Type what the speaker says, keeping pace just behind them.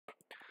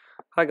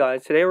Hi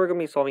guys, today we're going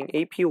to be solving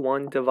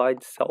AP-1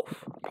 dividesSelf.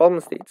 Problem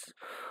states,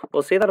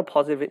 we'll say that a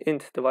positive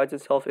int divides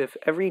itself if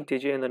every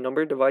digit in the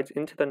number divides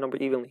into the number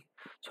evenly.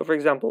 So for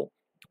example,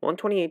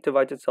 128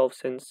 divides itself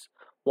since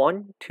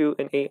 1, 2,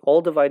 and 8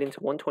 all divide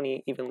into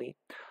 128 evenly.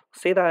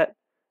 Say that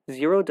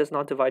 0 does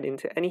not divide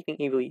into anything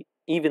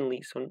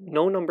evenly, so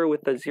no number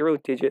with the 0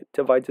 digit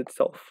divides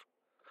itself.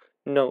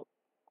 Note,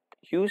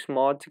 use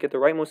mod to get the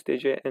rightmost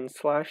digit and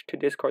slash to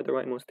discard the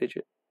rightmost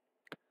digit.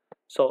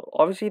 So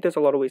obviously there's a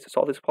lot of ways to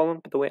solve this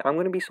problem, but the way I'm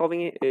going to be solving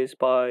it is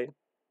by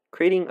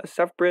creating a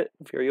separate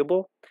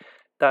variable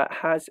that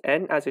has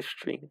n as a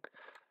string.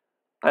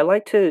 I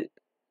like to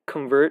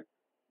convert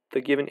the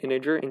given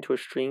integer into a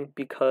string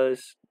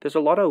because there's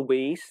a lot of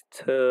ways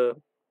to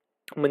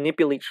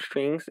manipulate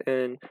strings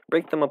and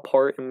break them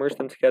apart and merge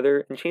them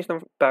together and change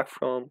them back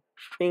from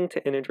string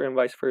to integer and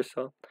vice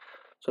versa.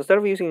 So instead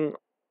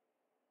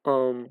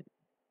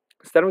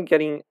of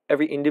getting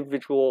every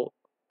individual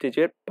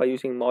digit by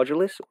using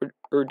modulus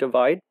or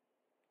divide,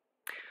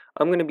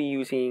 I'm going to be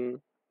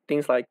using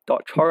things like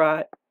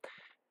 .charat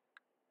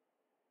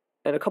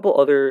and a couple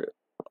other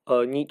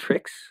neat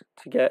tricks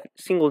to get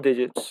single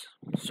digits.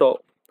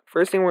 So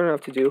first thing we're going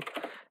to have to do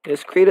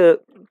is create a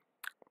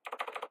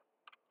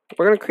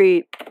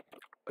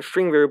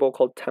string variable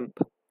called temp,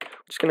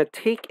 which is going to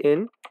take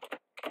in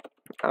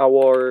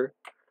our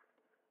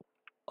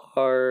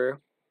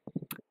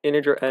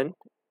integer n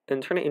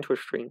and turn it into a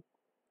string.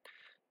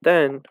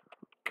 Then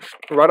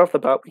right off the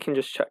bat, we can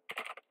just check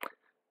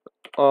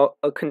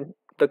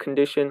the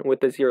condition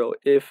with the 0.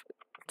 If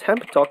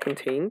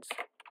temp.contains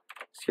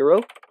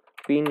 0,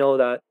 we know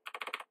that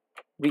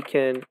we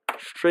can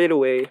straight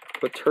away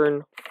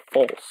return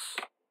false.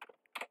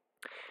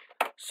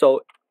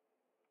 So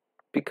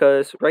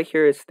because right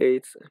here it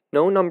states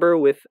no number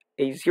with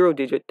a 0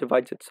 digit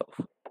divides itself.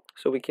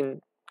 So we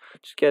can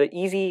just get an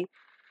easy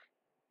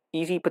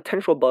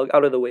potential bug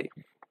out of the way.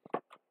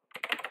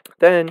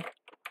 Then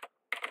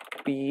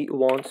we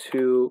want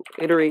to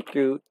iterate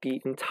through the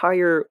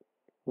entire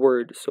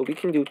word, so we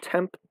can do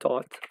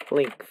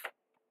temp.length.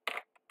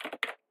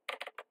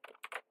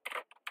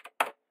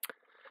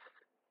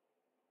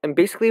 And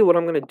basically what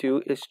I'm going to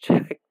do is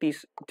check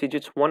these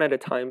digits one at a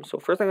time. So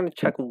first I'm going to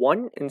check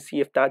 1 and see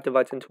if that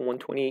divides into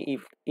 128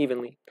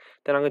 evenly.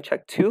 Then I'm going to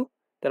check 2,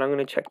 then I'm going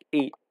to check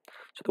 8.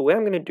 So the way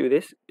I'm going to do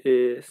this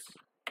is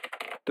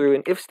through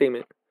an if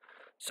statement.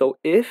 So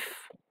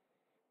if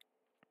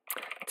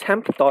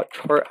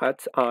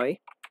temp.char@I,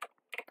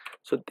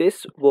 so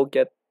this will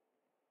get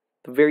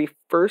the very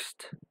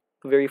first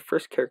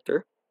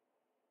character,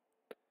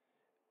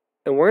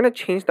 and we're going to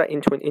change that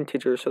into an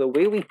integer. So the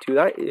way we do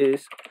that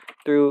is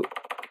through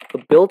a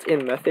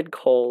built-in method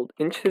called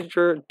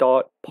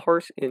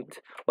integer.parseInt.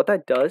 What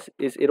that does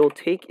is it'll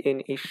take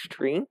in a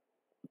string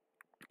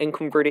and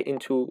convert it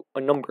into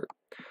a number.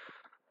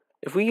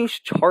 If we use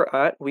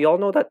char@, we all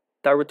know that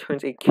that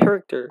returns a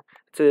character.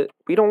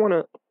 We don't want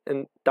to,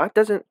 and that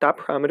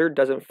parameter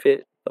doesn't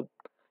fit the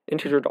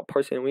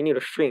integer.parseInt. We need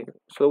a string.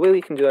 So the way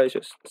we can do that is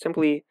just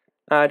simply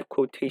add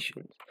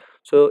quotations.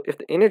 So if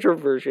the integer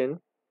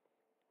version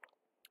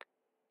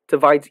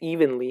divides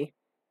evenly,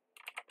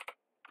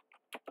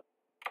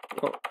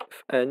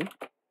 if n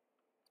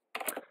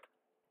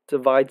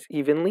divides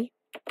evenly,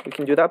 we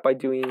can do that by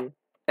doing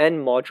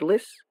n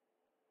modulus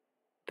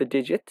the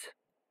digit.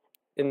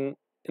 In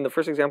the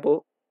first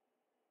example,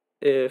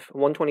 if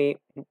 128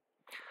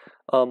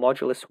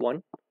 modulus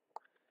 1,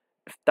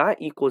 if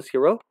that equals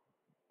 0,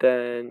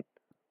 then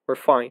we're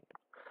fine.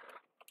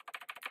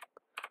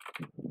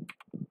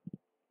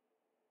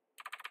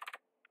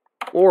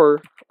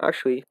 Or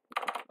actually,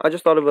 I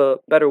just thought of a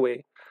better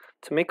way.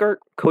 To make our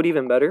code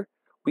even better,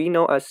 we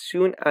know as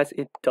soon as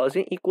it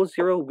doesn't equal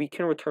 0, we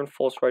can return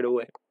false right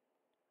away.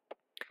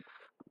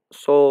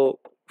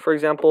 So for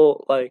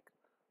example, like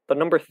the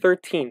number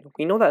 13,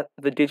 we know that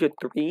the digit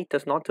 3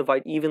 does not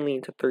divide evenly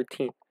into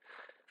 13.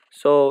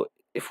 So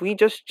if we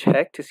just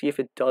check to see if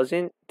it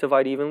doesn't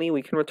divide evenly,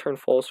 we can return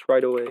false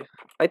right away.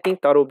 I think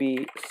that'll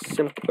be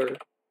simpler.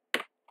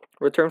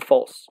 Return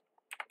false.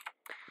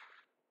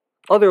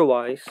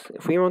 Otherwise,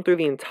 if we run through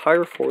the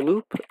entire for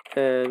loop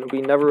and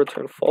we never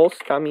return false,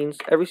 that means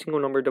every single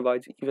number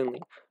divides evenly.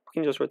 We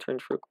can just return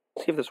true.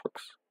 See if this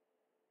works.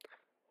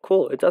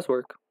 Cool, it does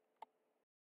work.